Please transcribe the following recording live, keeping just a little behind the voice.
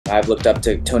I've looked up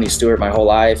to Tony Stewart my whole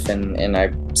life, and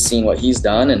I've seen what he's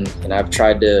done, and I've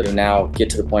tried to now get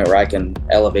to the point where I can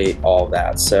elevate all of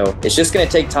that. So it's just going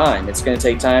to take time. It's going to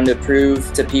take time to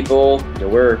prove to people that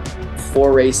we're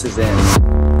 4 races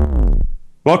in.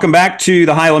 Welcome back to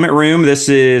the High Limit Room. This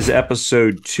is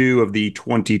episode 2 of the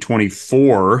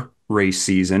 2024 race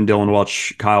season. Dillon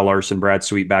Welch, Kyle Larson, Brad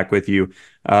Sweet back with you.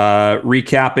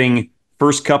 Recapping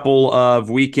first couple of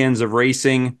weekends of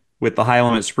racing with the High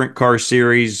Limit Sprint Car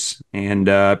Series and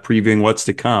previewing what's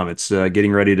to come. It's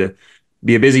getting ready to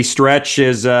be a busy stretch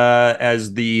as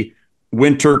the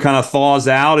winter kind of thaws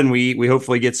out, and we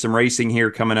hopefully get some racing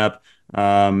here coming up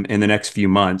in the next few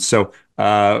months. So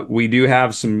we do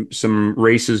have some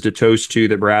races to toast to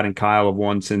that Brad and Kyle have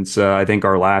won since I think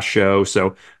our last show.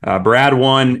 So Brad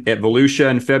won at Volusia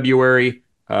in February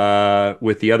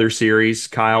with the other series.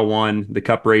 Kyle won the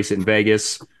Cup race in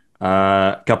Vegas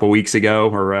a couple weeks ago,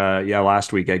 or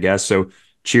last week, I guess. So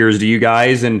cheers to you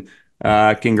guys, and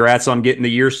congrats on getting the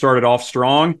year started off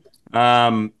strong.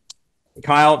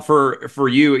 Kyle, for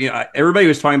you, everybody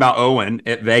was talking about Owen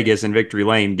at Vegas and Victory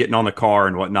Lane, getting on the car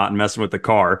and whatnot and messing with the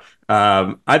car.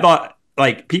 I thought,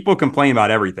 like, people complain about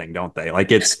everything, don't they?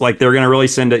 Like, it's like they're going to really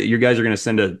you guys are going to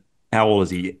send how old is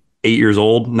he? 8 years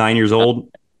old, 9 years old?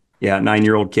 Yeah,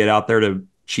 9-year-old kid out there to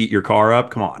cheat your car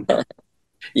up. Come on.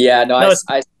 Yeah, no,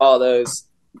 I saw those.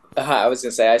 I was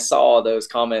gonna say I saw all those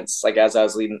comments like as I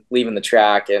was leaving the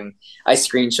track, and I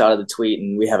screenshotted the tweet,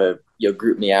 and we have a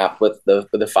group me app with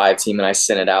the 5 team, and I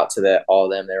sent it out to all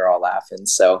of them. They were all laughing.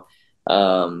 So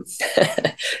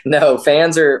no,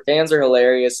 fans are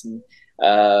hilarious, and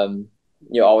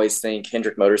you always think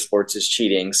Hendrick Motorsports is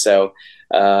cheating. So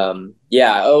Owen,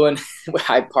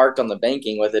 I parked on the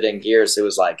banking with it in gear, so it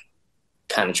was like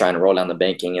kind of trying to roll down the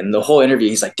banking, and the whole interview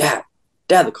he's like,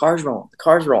 Dad, the car's rolling. The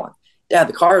car's rolling. Dad,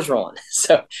 the car's rolling.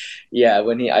 So, yeah,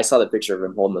 when I saw the picture of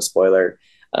him holding the spoiler,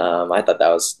 I thought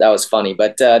that was funny.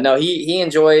 But no, he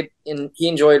enjoyed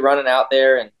running out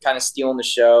there and kind of stealing the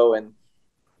show. And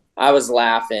I was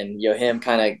laughing, him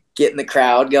kind of getting the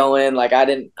crowd going. Like I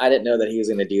didn't know that he was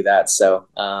going to do that. So,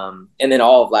 and then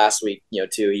all of last week,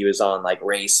 too, he was on like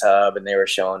Race Hub, and they were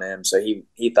showing him. So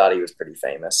he thought he was pretty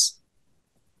famous.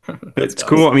 It's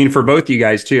cool. I mean, for both you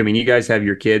guys too. I mean, you guys have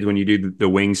your kids when you do the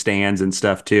wing stands and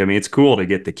stuff too. I mean, it's cool to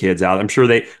get the kids out. I'm sure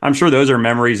those are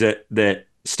memories that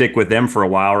stick with them for a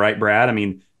while, right, Brad? I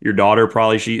mean, your daughter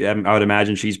probably, I would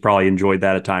imagine she's probably enjoyed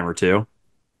that a time or two.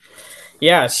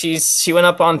 Yeah, she went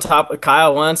up on top of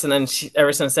Kyle once, and then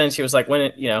ever since then she was like,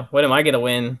 when am I gonna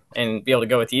win and be able to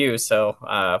go with you? So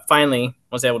finally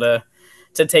was able to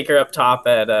take her up top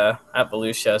at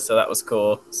Volusia. So that was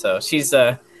cool. So she's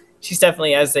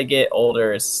definitely, as they get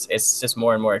older, it's just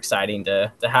more and more exciting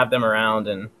to have them around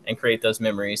and create those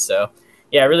memories. So,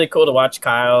 yeah, really cool to watch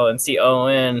Kyle and see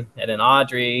Owen and then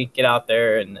Audrey get out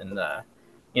there and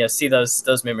see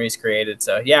those memories created.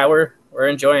 So, yeah, we're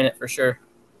enjoying it for sure.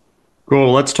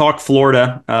 Cool. Let's talk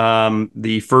Florida.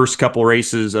 The first couple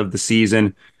races of the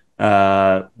season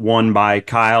won by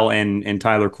Kyle and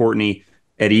Tyler Courtney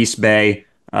at East Bay.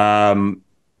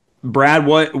 Brad,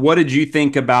 what did you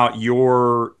think about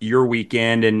your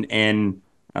weekend and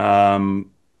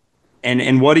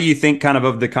what do you think kind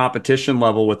of the competition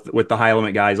level with the high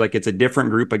limit guys? Like, it's a different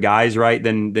group of guys, right,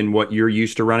 than what you're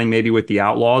used to running maybe with the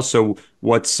Outlaws. So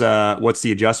what's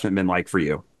the adjustment been like for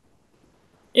you?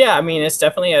 Yeah, I mean, it's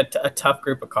definitely a tough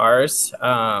group of cars.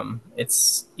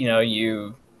 It's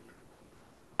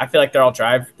I feel like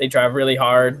they drive really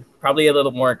hard, probably a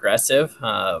little more aggressive.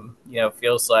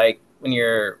 Feels like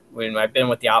when I've been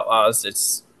with the Outlaws,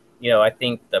 it's, I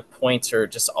think the points are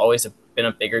just always been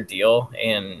a bigger deal.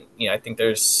 And, I think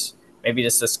there's maybe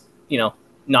just this,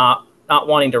 not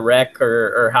wanting to wreck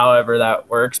or however that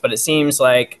works. But it seems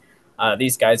like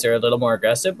these guys are a little more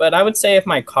aggressive. But I would say if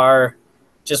my car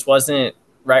just wasn't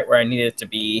right where I needed it to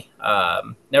be,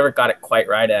 never got it quite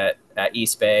right at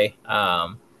East Bay,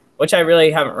 which I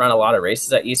really haven't run a lot of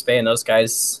races at East Bay. And those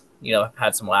guys, have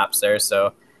had some laps there.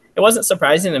 So it wasn't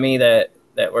surprising to me that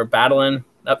we're battling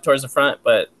up towards the front,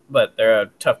 but they're a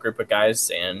tough group of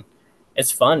guys, and it's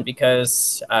fun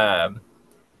because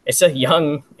it's a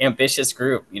young, ambitious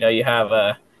group. You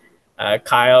have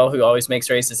Kyle, who always makes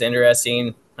races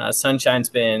interesting. Sunshine's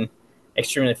been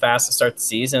extremely fast to start the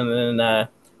season, and then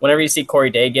whenever you see Corey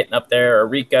Day getting up there or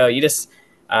Rico, you just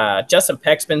Justin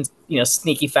Peck's been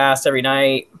sneaky fast every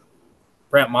night.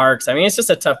 Brent Marks. I mean, it's just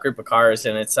a tough group of cars,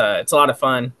 and it's a lot of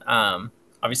fun.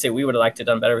 Obviously, we would have liked to have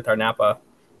done better with our Napa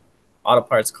Auto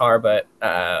Parts car, but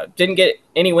didn't get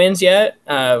any wins yet.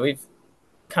 We've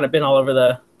kind of been all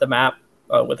over the map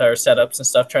with our setups and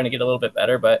stuff, trying to get a little bit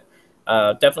better. But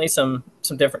definitely some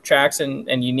different tracks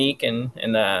and unique, and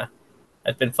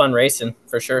it's been fun racing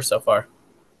for sure so far.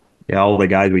 Yeah, all the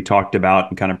guys we talked about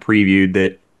and kind of previewed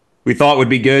that we thought would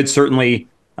be good certainly,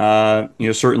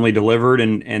 certainly delivered.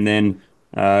 And then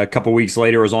a couple weeks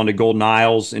later, was on to Golden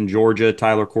Isles in Georgia.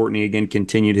 Tyler Courtney again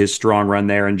continued his strong run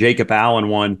there, and Jacob Allen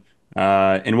won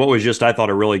in what was just, I thought,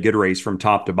 a really good race from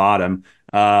top to bottom.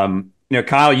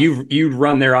 Kyle, you've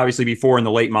run there obviously before in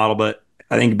the late model, but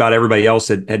I think about everybody else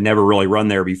had never really run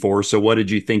there before. So what did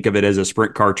you think of it as a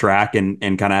sprint car track and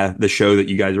kind of the show that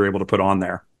you guys were able to put on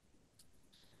there?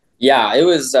 Yeah, it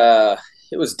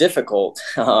was difficult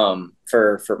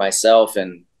for myself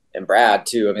and Brad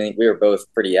too. I mean, we were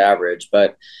both pretty average,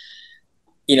 but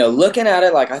looking at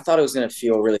it, like I thought it was going to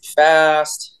feel really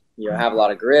fast, have a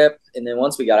lot of grip, and then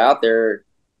once we got out there,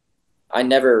 I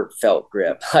never felt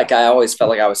grip. Like I always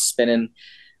felt like I was spinning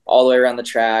all the way around the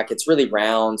track. It's really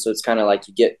round, so it's kind of like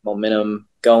you get momentum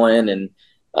going, and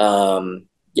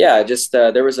yeah, just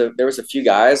there was a few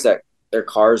guys that their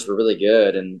cars were really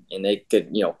good and they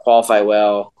could qualify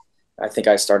well. I think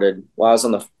I started I was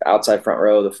on the outside front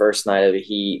row the first night of the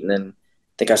heat, and then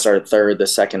I think I started third the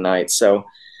second night. So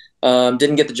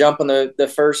didn't get the jump on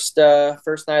the first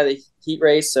night of the heat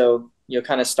race. So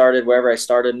kind of started wherever I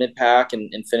started mid pack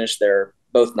and finished there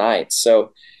both nights.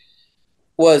 So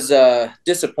was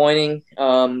disappointing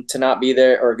to not be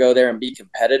there or go there and be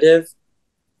competitive.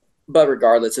 But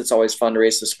regardless, it's always fun to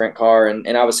race a sprint car,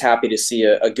 and I was happy to see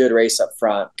a good race up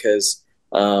front because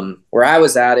where I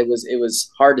was at, it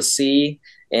was hard to see,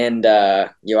 and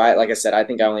like I said, I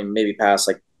think I only maybe passed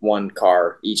like one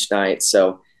car each night,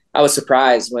 so I was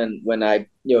surprised when I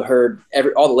heard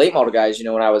all the late model guys,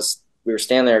 when we were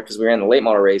standing there because we ran the late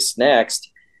model race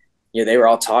next. They were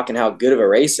all talking how good of a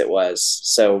race it was.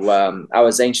 So I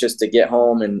was anxious to get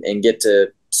home and get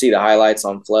to see the highlights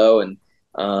on Flow. And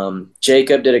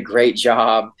Jacob did a great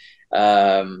job.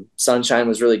 Sunshine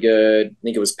was really good. I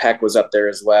think it was Peck was up there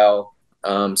as well.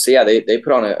 So yeah, they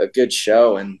put on a good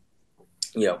show and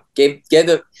gave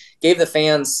the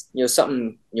fans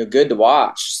something good to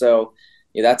watch. So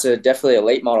that's definitely a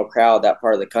late model crowd, that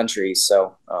part of the country.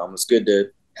 So it was good to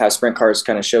have sprint cars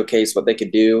kind of showcase what they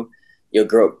could do.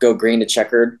 Go green to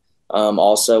checkered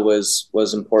also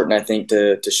was important, I think,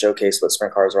 to showcase what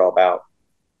sprint cars are all about.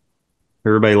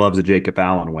 Everybody loves a Jacob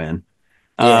Allen win.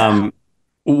 Yeah.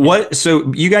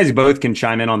 So you guys both can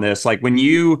chime in on this. Like when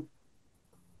you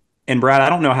and Brad, I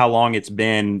don't know how long it's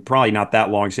been, probably not that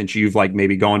long since you've like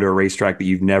maybe gone to a racetrack that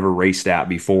you've never raced at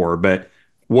before, but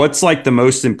what's like the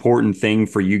most important thing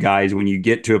for you guys when you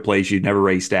get to a place you've never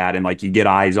raced at and like you get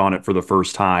eyes on it for the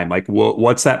first time? Like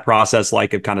what's that process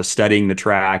like of kind of studying the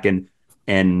track and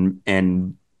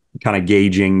kind of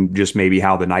gauging just maybe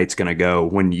how the night's going to go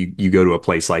when you go to a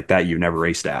place like that you've never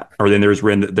raced at, or then there's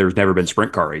never been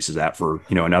sprint car races at for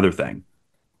another thing.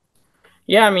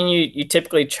 Yeah, I mean, you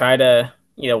typically try to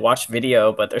watch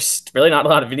video, but there's really not a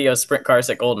lot of video of sprint cars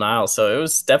at Golden Isles, so it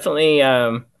was definitely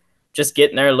just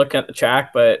getting there, looking at the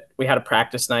track. But we had a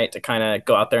practice night to kind of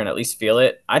go out there and at least feel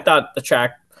it. I thought the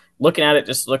track, looking at it,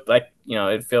 just looked like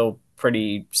it'd feel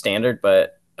pretty standard,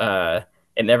 but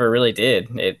it never really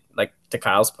did. It, like to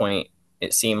Kyle's point,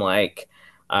 it seemed like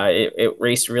it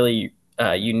raced really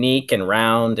unique and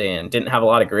round and didn't have a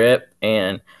lot of grip.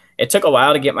 And it took a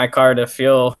while to get my car to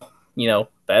feel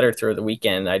better through the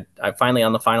weekend. I finally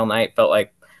on the final night felt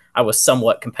like I was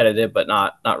somewhat competitive, but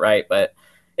not right. But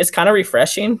it's kind of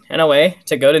refreshing in a way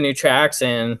to go to new tracks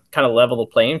and kind of level the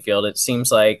playing field. It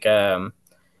seems like a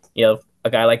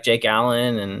guy like Jake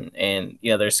Allen and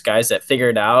there's guys that figure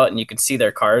it out, and you can see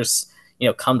their cars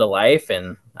come to life,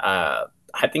 and I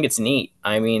think it's neat.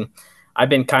 I mean, I've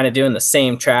been kind of doing the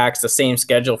same tracks, the same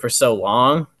schedule for so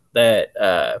long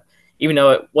that even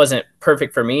though it wasn't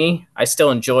perfect for me, I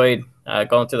still enjoyed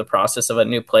going through the process of a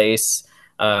new place,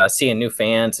 seeing new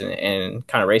fans, and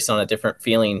kind of racing on a different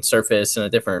feeling surface and a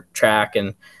different track.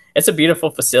 And it's a beautiful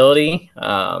facility.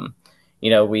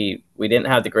 We didn't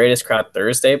have the greatest crowd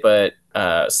Thursday, but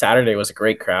Saturday was a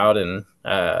great crowd. And,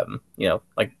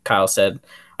 like Kyle said,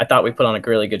 I thought we put on a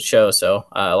really good show. So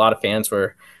a lot of fans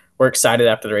were excited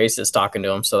after the races talking to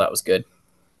them. So that was good.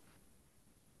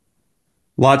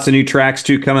 Lots of new tracks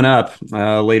too coming up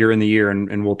later in the year,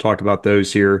 and we'll talk about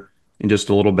those here in just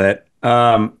a little bit.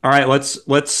 All right, let's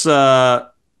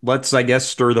I guess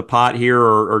stir the pot here,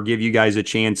 or give you guys a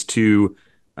chance to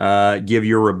give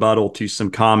your rebuttal to some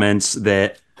comments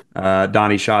that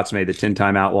Donny Schatz made, the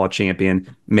 10-time Outlaw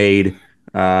champion, made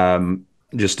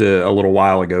just a little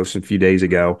while ago, some few days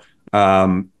ago.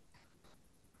 I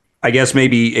guess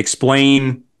maybe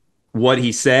explain what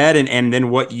he said and then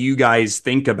what you guys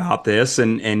think about this,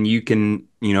 and you can,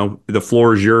 the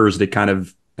floor is yours to kind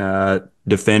of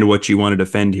defend what you want to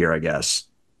defend here, I guess.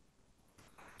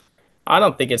 I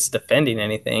don't think it's defending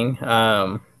anything.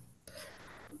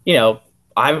 You know,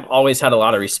 I've always had a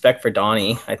lot of respect for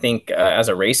Donnie. I think as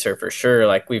a racer, for sure,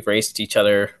 like we've raced each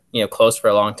other, close for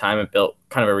a long time and built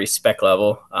kind of a respect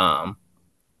level.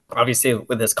 Obviously,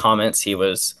 with his comments, he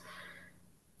was,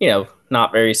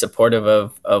 not very supportive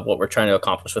of what we're trying to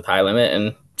accomplish with High Limit,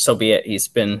 and so be it. He's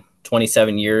been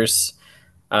 27 years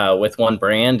with one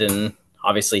brand, and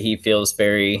obviously he feels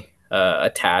very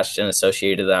attached and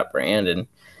associated to that brand. And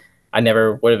I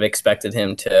never would have expected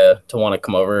him to want to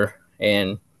come over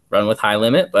and run with High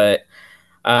Limit, but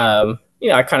I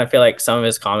kind of feel like some of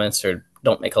his comments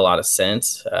don't make a lot of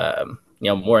sense.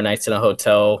 More nights in a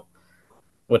hotel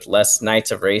with less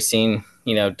nights of racing,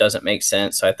 doesn't make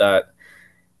sense. So I thought,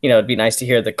 it'd be nice to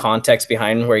hear the context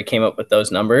behind where he came up with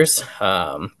those numbers.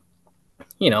 I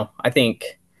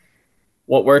think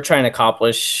what we're trying to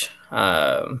accomplish,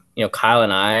 Kyle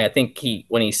and I think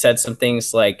when he said some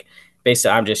things like,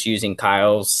 basically, I'm just using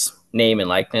Kyle's name and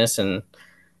likeness. And,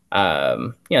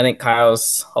 I think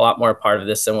Kyle's a lot more a part of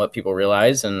this than what people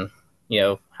realize, and,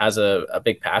 has a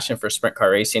big passion for sprint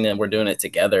car racing, and we're doing it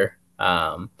together.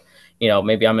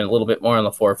 Maybe I'm a little bit more on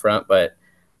the forefront, but,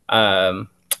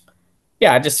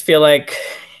 I just feel like,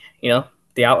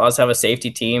 the Outlaws have a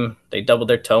safety team. They doubled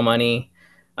their tow money.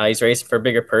 He's racing for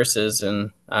bigger purses,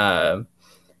 and,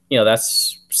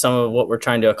 that's some of what we're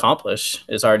trying to accomplish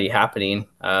is already happening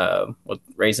with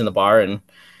raising the bar and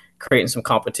creating some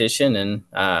competition. And,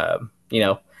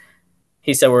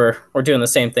 he said we're doing the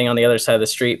same thing on the other side of the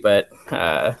street, but,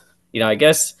 I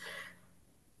guess,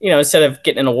 instead of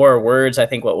getting in a war of words, I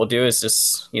think what we'll do is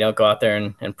just, go out there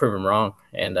and prove them wrong.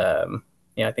 And,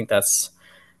 I think that's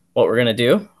what we're going to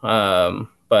do.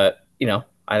 But,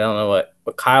 I don't know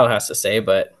what Kyle has to say,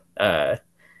 but,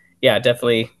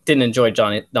 definitely didn't enjoy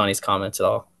Donnie's comments at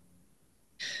all.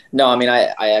 No, I mean,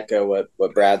 I echo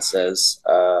what Brad says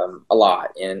a lot.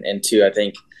 And two, I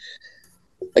think,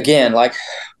 again, like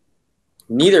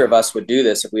neither of us would do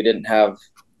this if we didn't have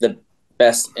the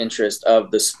best interest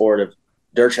of the sport of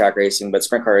dirt track racing, but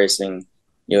sprint car racing,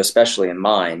 especially in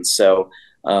mind. So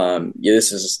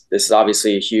this is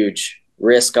obviously a huge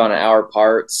risk on our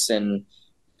parts, and,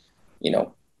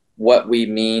 what we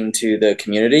mean to the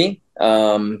community.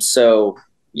 So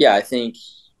yeah, I think,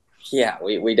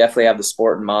 we definitely have the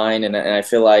sport in mind. And I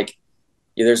feel like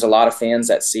there's a lot of fans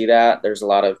that see that. There's a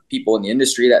lot of people in the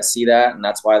industry that see that. And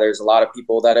that's why there's a lot of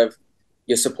people that have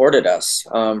supported us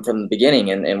from the beginning,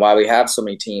 and why we have so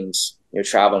many teams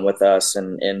traveling with us,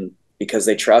 and because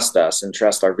they trust us and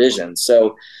trust our vision.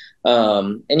 So,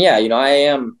 I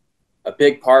am a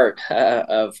big part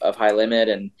of High Limit,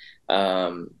 and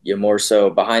more so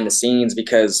behind the scenes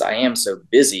because I am so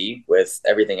busy with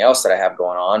everything else that I have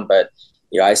going on. But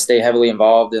I stay heavily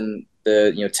involved in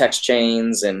the text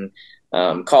chains and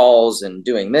calls and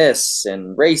doing this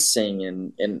and racing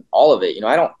and all of it.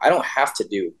 I don't have to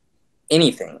do any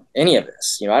of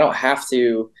this. I don't have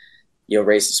to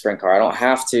race a sprint car. I don't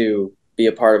have to be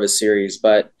a part of a series,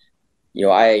 but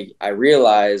I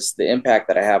realize the impact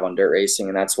that I have on dirt racing,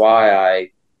 and that's why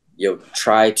I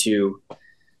try to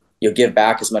give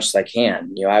back as much as I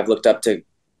can. I've looked up to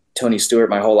Tony Stewart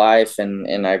my whole life,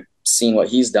 and I've seen what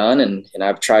he's done, and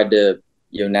I've tried to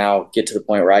now get to the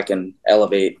point where I can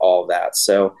elevate all of that.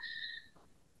 So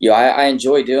I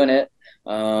enjoy doing it.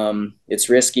 It's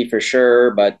risky for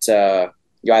sure, but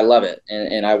I love it,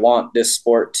 and I want this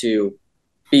sport to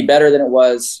be better than it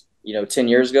was 10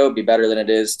 years ago, be better than it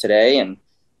is today. And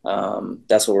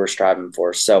that's what we're striving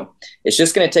for. So it's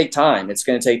just going to take time. It's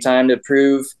going to take time to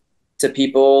prove to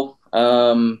people,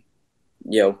 and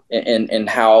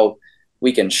how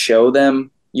we can show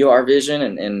them, our vision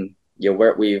and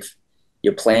where we've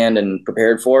planned and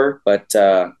prepared for. But,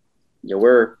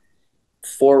 we're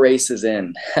 4 races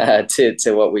in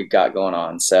to what we've got going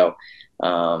on. So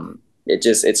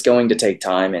it's going to take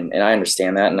time, and I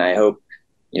understand that. And I hope,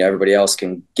 everybody else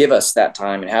can give us that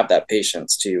time and have that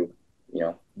patience to,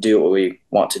 do what we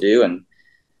want to do and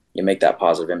make that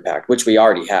positive impact, which we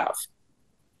already have.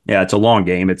 Yeah, it's a long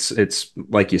game. It's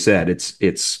like you said,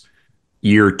 it's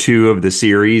year 2 of the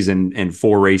series and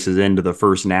 4 races into the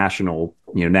first national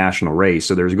race.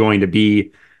 So there's going to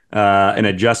be an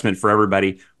adjustment for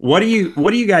everybody. What do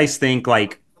you guys think?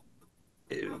 Like,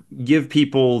 give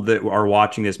people that are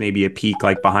watching this maybe a peek,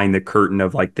 like behind the curtain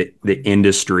of like the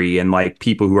industry and like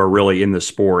people who are really in the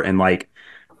sport, and like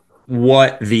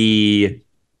what the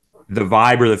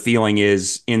vibe or the feeling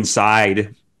is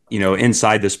inside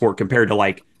the sport compared to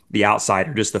like the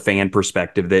outsider, just the fan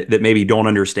perspective that maybe don't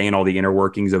understand all the inner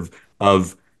workings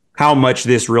of how much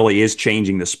this really is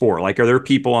changing the sport. Like, are there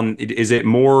people is it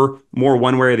more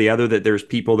one way or the other, that there's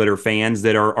people that are fans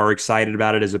that are excited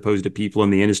about it, as opposed to people in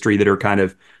the industry that are kind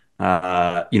of,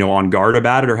 on guard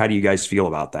about it? Or how do you guys feel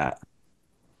about that?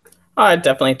 I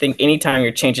definitely think anytime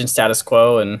you're changing status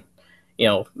quo and,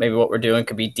 maybe what we're doing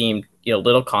could be deemed,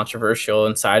 little controversial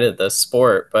inside of the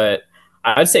sport. But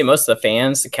I'd say most of the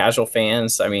fans, the casual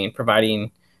fans, I mean,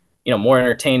 providing, more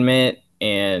entertainment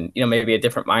and, maybe a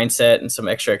different mindset and some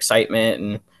extra excitement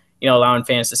and, allowing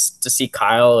fans to see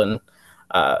Kyle and,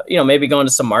 maybe going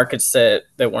to some markets that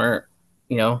weren't,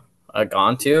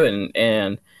 gone to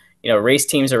and, race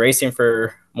teams are racing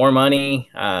for more money.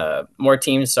 More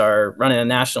teams are running a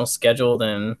national schedule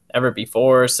than ever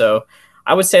before. So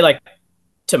I would say, like,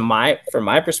 from my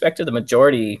perspective, the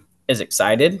majority is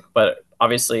excited, but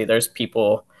obviously there's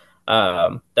people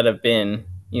that have been,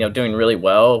 doing really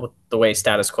well with the way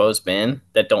status quo has been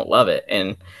that don't love it.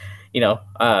 And,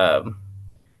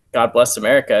 God bless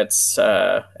America. It's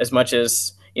as much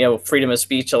as, freedom of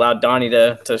speech allowed Donny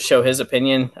to show his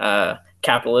opinion.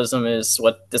 Capitalism is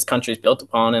what this country is built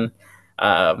upon. And,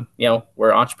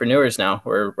 we're entrepreneurs now.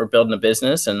 We're building a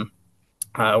business and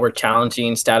we're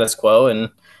challenging status quo. And,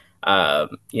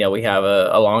 we have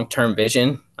a long-term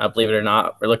vision. Believe it or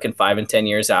not, we're looking 5 and 10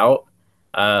 years out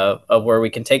of where we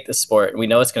can take this sport. We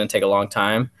know it's going to take a long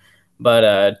time,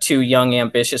 but two young,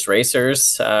 ambitious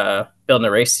racers building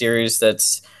a race series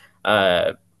that's,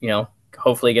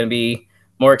 hopefully going to be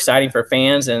more exciting for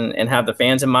fans and have the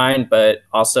fans in mind, but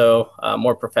also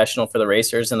more professional for the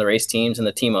racers and the race teams and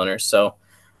the team owners. So,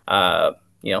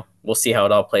 we'll see how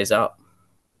it all plays out.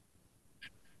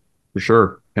 For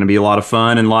sure. Going to be a lot of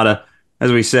fun and a lot of, as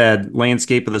we said,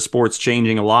 landscape of the sport's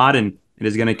changing a lot, and it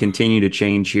is going to continue to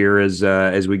change here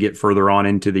as we get further on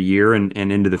into the year and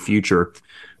into the future.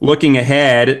 Looking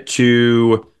ahead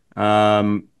to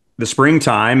the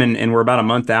springtime, and we're about a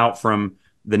month out from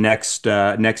the next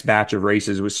batch of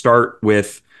races. We start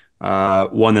with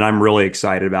one that I'm really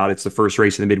excited about. It's the first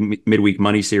race in the midweek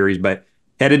money series, but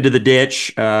headed to the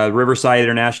ditch, Riverside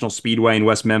International Speedway in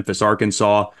West Memphis,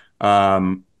 Arkansas.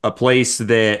 A place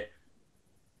that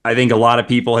I think a lot of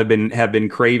people have been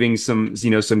craving some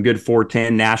good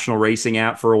 410 national racing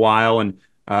at for a while, and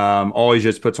always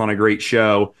just puts on a great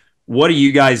show. What do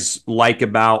you guys like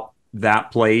about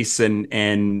that place?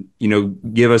 And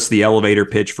give us the elevator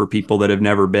pitch for people that have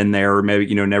never been there, or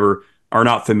maybe never are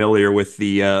not familiar with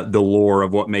the lore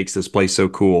of what makes this place so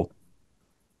cool.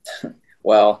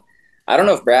 Well, I don't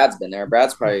know if Brad's been there.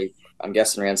 Brad's probably, I'm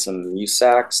guessing, ran some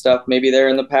USAC stuff maybe there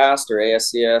in the past, or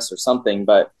ASCS or something,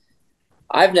 but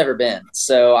I've never been.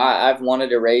 So I've wanted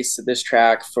to race at this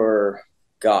track for,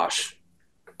 gosh,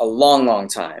 a long, long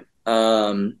time.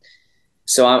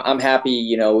 So I'm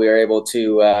happy, we were able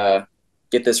to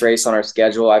get this race on our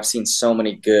schedule. I've seen so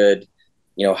many good,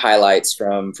 highlights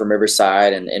from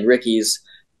Riverside, and Ricky's,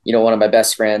 one of my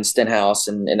best friends, Stenhouse,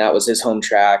 and that was his home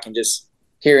track, and just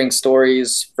hearing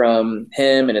stories from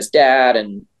him and his dad,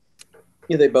 and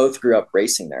they both grew up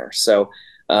racing there. So,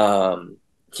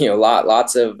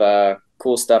 lots of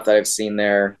cool stuff that I've seen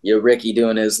there. Ricky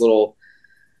doing his little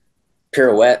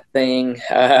pirouette thing.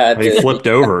 He flipped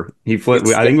over. He flipped.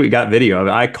 I think we got video of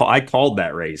it. I called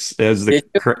that race. It was the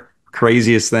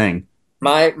craziest thing.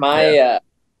 My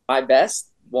best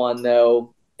one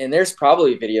though, and there's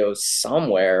probably videos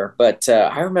somewhere, but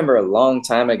I remember a long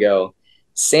time ago,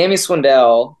 Sammy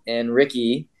Swindell and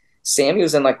Ricky. Sammy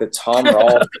was in like the Tom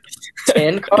Rawls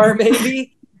 10 car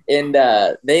maybe, and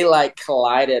they like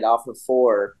collided off of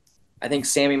 4. I think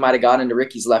Sammy might have gotten into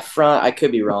Ricky's left front. I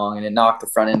could be wrong, and it knocked the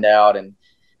front end out. And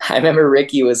I remember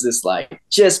Ricky was this like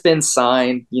just been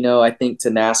signed, I think to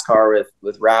NASCAR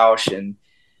with Roush, and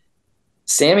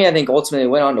Sammy I think ultimately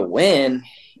went on to win,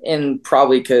 and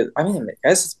probably could. I mean, I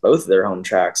guess it's both of their home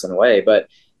tracks in a way, but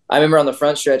I remember on the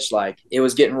front stretch like it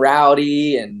was getting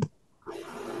rowdy and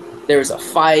there was a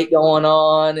fight going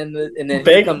on, and then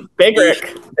Big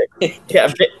Rick,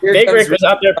 yeah, Big Rick was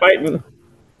out there fighting.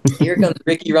 Here comes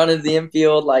Ricky running to the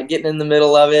infield, like getting in the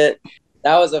middle of it.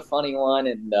 That was a funny one,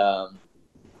 and I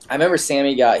remember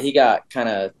Sammy got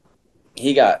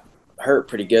hurt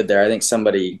pretty good there. I think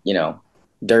somebody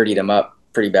dirtied him up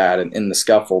pretty bad in the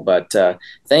scuffle, but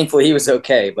thankfully he was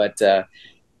okay. But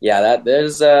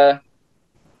there's that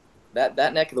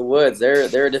neck of the woods.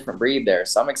 They're a different breed there,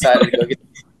 so I'm excited to go get in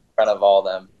front of all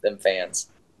them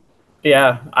fans.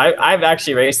 Yeah, I've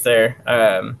actually raced there.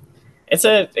 It's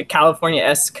a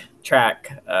California-esque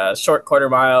track, short quarter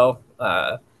mile,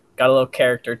 got a little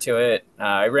character to it.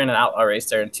 I ran an outlaw race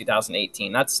there in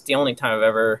 2018. That's the only time I've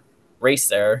ever raced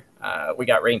there. We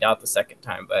got rained out the second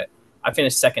time, but I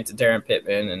finished second to Darren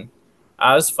Pittman, and it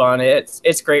was fun.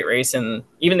 It's great racing.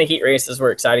 Even the heat races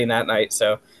were exciting that night.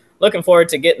 So looking forward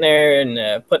to getting there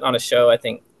and putting on a show. I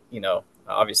think,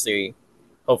 obviously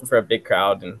hoping for a big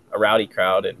crowd and a rowdy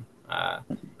crowd. And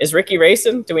is Ricky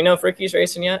racing? Do we know if Ricky's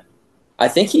racing yet? I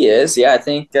think he is. Yeah, I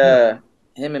think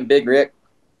him and Big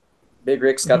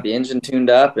Rick's got the engine tuned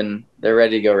up and they're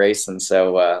ready to go racing.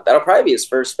 So that'll probably be his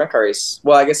first sprint car race.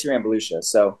 Well, I guess he ran Volusia,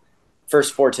 so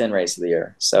first 410 race of the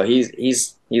year. So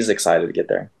he's excited to get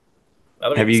there.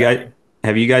 Have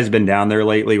you guys been down there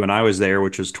lately? When I was there,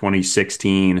 which was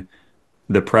 2016,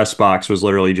 the press box was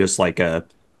literally just like a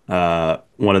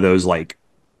one of those like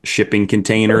shipping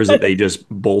containers that they just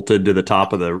bolted to the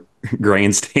top of the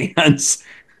grandstands.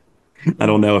 I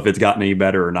don't know if it's gotten any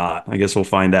better or not. I guess we'll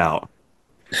find out.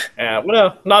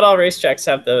 Well, not all racetracks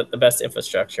have the best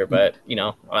infrastructure, but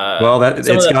well,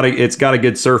 it's got a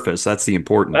good surface. That's the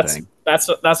important thing. That's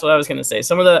what I was going to say.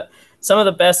 Some of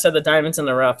the best are the diamonds in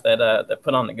the rough that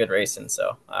put on the good racing.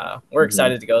 So we're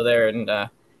excited to go there and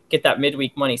get that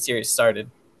midweek money series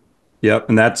started. Yep,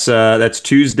 and that's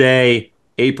Tuesday,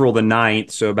 April the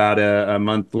 9th, so about a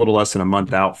month, a little less than a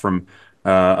month out from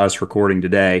us recording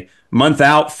today. Month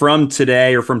out from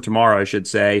today, or from tomorrow, I should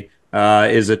say,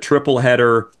 is a triple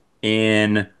header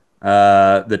in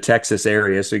the Texas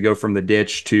area. So you go from the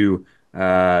ditch to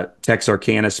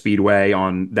Texarkana Speedway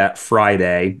on that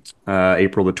Friday,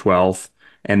 April the 12th,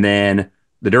 and then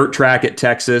the dirt track at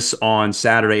Texas on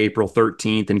Saturday, April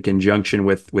 13th, in conjunction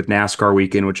with NASCAR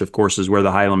weekend, which of course is where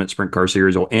the High Limit Sprint Car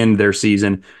Series will end their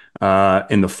season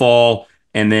in the fall.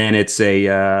 And then it's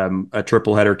a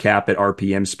triple header cap at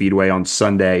RPM Speedway on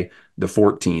Sunday, the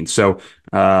 14th. So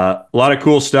a lot of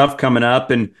cool stuff coming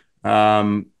up, and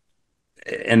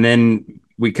then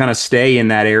we kind of stay in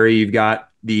that area. You've got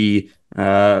the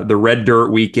Red Dirt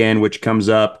weekend, which comes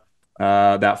up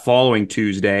that following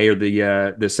Tuesday, or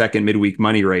the second midweek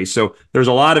money race. So there's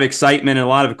a lot of excitement and a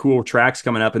lot of cool tracks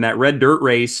coming up. And that Red Dirt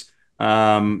race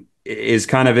is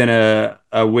kind of in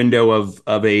a window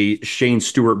of a Shane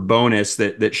Stewart bonus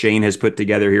that Shane has put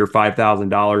together here,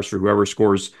 $5,000 for whoever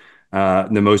scores the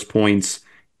most points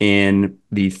in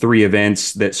the 3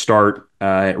 events that start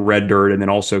at Red Dirt and then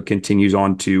also continues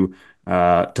on to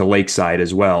Lakeside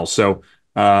as well. So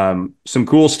some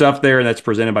cool stuff there, and that's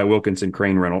presented by Wilkerson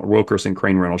Crane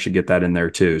Rental should get that in there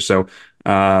too. So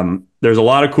there's a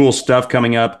lot of cool stuff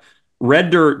coming up.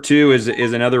 Red Dirt too is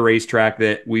another racetrack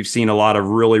that we've seen a lot of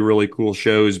really, really cool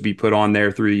shows be put on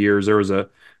there through the years. There was a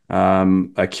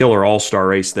killer all-star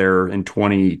race there in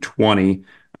 2020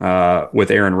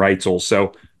 with Aaron Reitzel.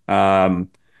 So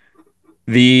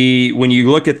when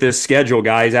you look at this schedule,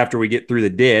 guys, after we get through the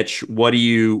ditch, what do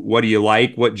you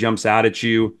like? What jumps out at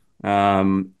you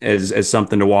as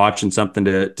something to watch and something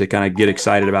to kind of get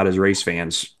excited about as race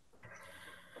fans?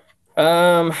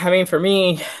 I mean, for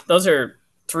me, those are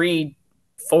 4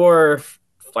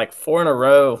 in a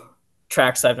row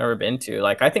tracks I've never been to.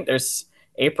 Like, I think there's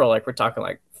April, like we're talking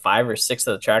like 5 or 6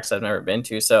 of the tracks I've never been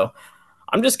to. So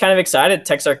I'm just kind of excited.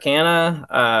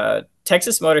 Texarkana,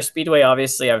 Texas Motor Speedway,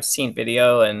 obviously I've seen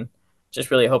video and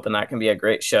just really hoping that can be a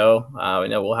great show. We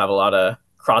know we'll have a lot of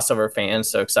crossover fans,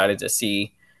 so excited to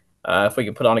see if we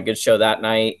can put on a good show that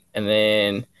night. And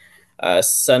then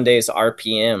Sunday's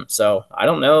RPM. So I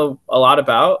don't know a lot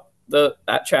about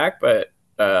that track, but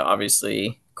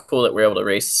obviously cool that we're able to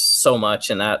race so much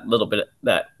in that little bit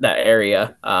that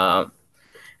area. And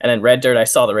then Red Dirt, I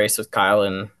saw the race with Kyle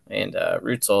and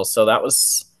Rutzel, so that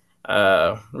was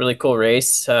a really cool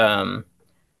race.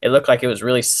 It looked like it was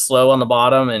really slow on the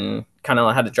bottom and kind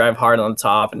of had to drive hard on the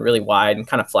top and really wide and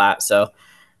kind of flat. So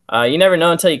you never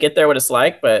know until you get there what it's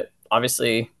like, but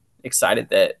obviously excited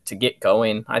to get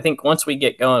going. I think once we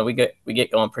get going, we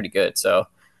get going pretty good. So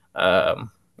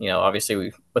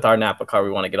obviously with our Napa car, we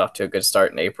want to get off to a good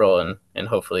start in April and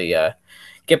hopefully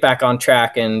get back on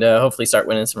track and hopefully start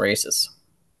winning some races.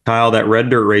 Kyle, that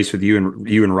Red Dirt race with you and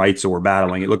Reitzel were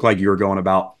battling. It looked like you were going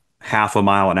about half a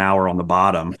mile an hour on the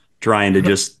bottom, trying to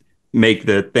just make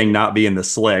the thing not be in the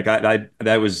slick.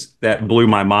 That blew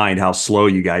my mind how slow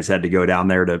you guys had to go down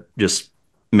there to just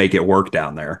make it work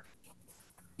down there.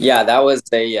 Yeah, that was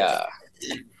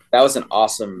an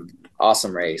awesome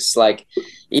race. Like,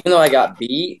 even though I got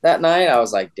beat that night, I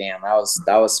was like, damn, that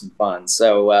was some fun.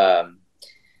 So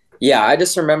yeah, I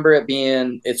just remember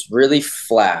it's really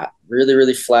flat,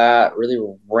 really flat, really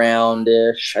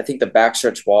roundish. I think the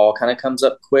backstretch wall kind of comes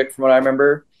up quick from what I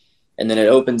remember. And then it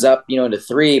opens up, into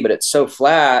 3, but it's so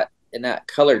flat, and that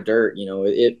colored dirt,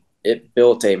 it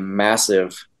built a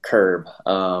massive curb.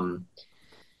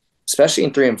 Especially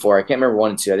in 3 and 4. I can't remember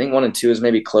 1 and 2. I think 1 and 2 is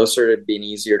maybe closer to being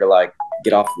easier to like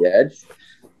get off the edge.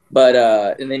 But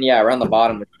and then around the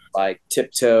bottom, like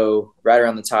tiptoe right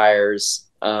around the tires.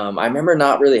 I remember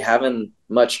not really having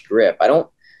much grip. I don't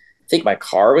think my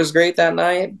car was great that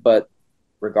night, but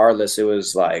regardless, it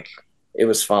was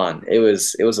fun. It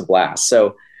was a blast.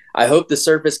 So I hope the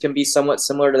surface can be somewhat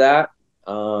similar to that.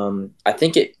 I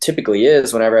think it typically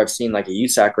is whenever I've seen like a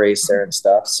USAC race there and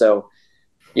stuff. So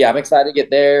yeah, I'm excited to get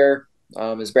there.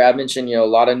 As Brad mentioned, a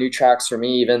lot of new tracks for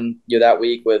me, even that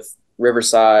week with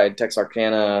Riverside,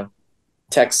 Texarkana,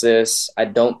 Texas. I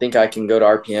don't think I can go to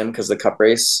RPM because the Cup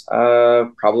race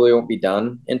probably won't be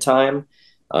done in time.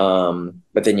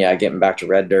 But then getting back to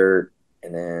Red Dirt,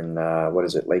 and then what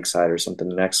is it, Lakeside or something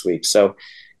next week. So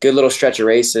good little stretch of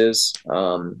races.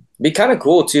 Be kind of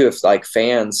cool too if like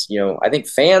fans, I think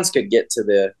fans could get to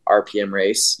the RPM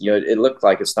race. It looked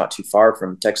like it's not too far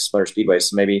from Texas Motor Speedway,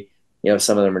 so maybe if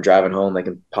some of them are driving home, they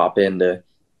can pop in to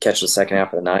catch the second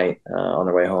half of the night on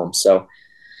their way home. So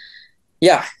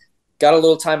yeah, got a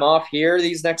little time off here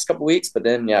these next couple weeks, but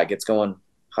then it gets going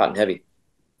hot and heavy.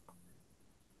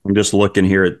 I'm just looking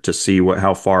here to see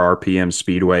how far RPM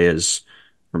Speedway is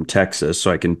from Texas,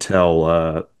 so I can tell.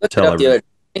 I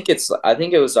think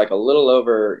it was like a little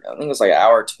over. I think it was like an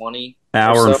hour 20.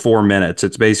 Hour and 4 minutes.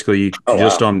 It's basically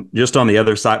just on the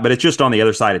other side, but it's just on the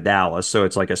other side of Dallas, so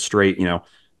it's like a straight,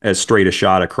 as straight a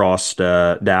shot across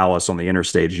Dallas on the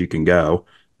interstate as you can go.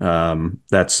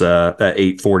 That's at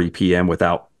 8:40 p.m.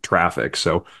 without traffic,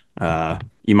 so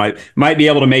you might be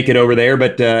able to make it over there,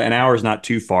 but an hour is not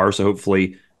too far. So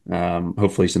hopefully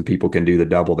some people can do the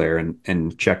double there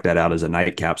and check that out as a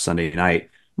nightcap Sunday night.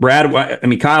 Brad, I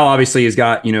mean, Kyle obviously has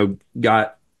got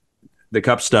the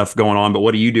Cup stuff going on, but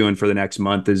what are you doing for the next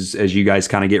month as you guys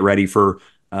kind of get ready for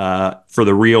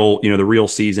the real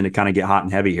season to kind of get hot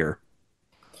and heavy here?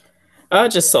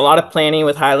 Just a lot of planning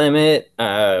with High Limit,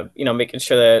 making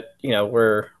sure that,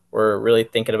 we're really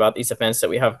thinking about these events that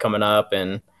we have coming up,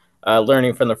 and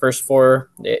learning from the first four,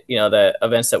 the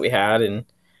events that we had. And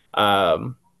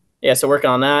so working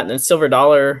on that. And then Silver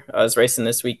Dollar is racing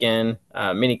this weekend,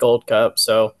 Mini Gold Cup.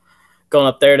 So going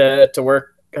up there to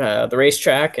work the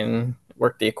racetrack and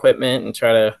work the equipment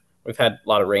and we've had a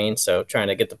lot of rain, so trying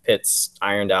to get the pits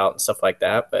ironed out and stuff like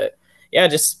that. But yeah,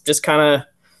 just kind of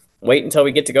wait until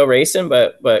we get to go racing,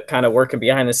 but kind of working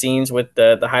behind the scenes with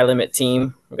the High Limit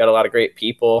team. We've got a lot of great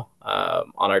people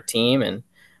on our team, and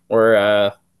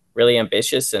we're really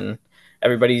ambitious, and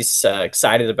everybody's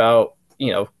excited about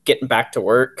getting back to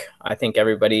work. I think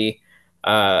everybody,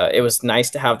 it was nice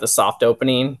to have the soft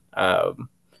opening, and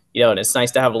it's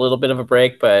nice to have a little bit of a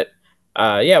break, but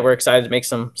we're excited to make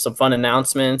some fun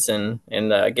announcements and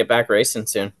get back racing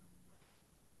soon.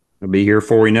 We'll be here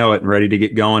before we know it and ready to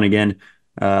get going again.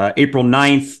 April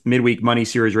 9th, midweek money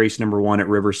series race number 1 at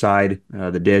Riverside,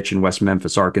 the Ditch in West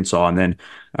Memphis, Arkansas. And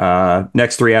then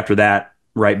next 3 after that,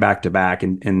 right back to back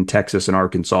in Texas and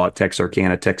Arkansas at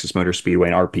Texarkana, Texas Motor Speedway,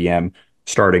 and RPM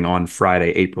starting on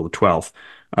Friday, April the 12th.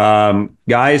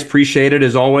 Guys, appreciate it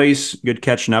as always. Good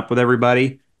catching up with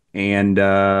everybody. And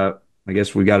I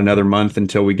guess we got another month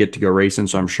until we get to go racing,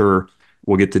 so I'm sure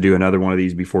we'll get to do another one of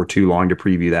these before too long to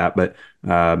preview that. But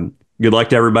good luck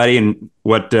to everybody, and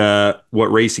what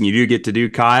racing you do get to do,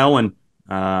 Kyle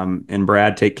and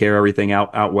Brad. Take care of everything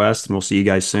out west, and we'll see you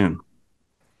guys soon.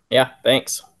 Yeah,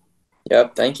 thanks.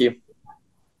 Yep, thank you.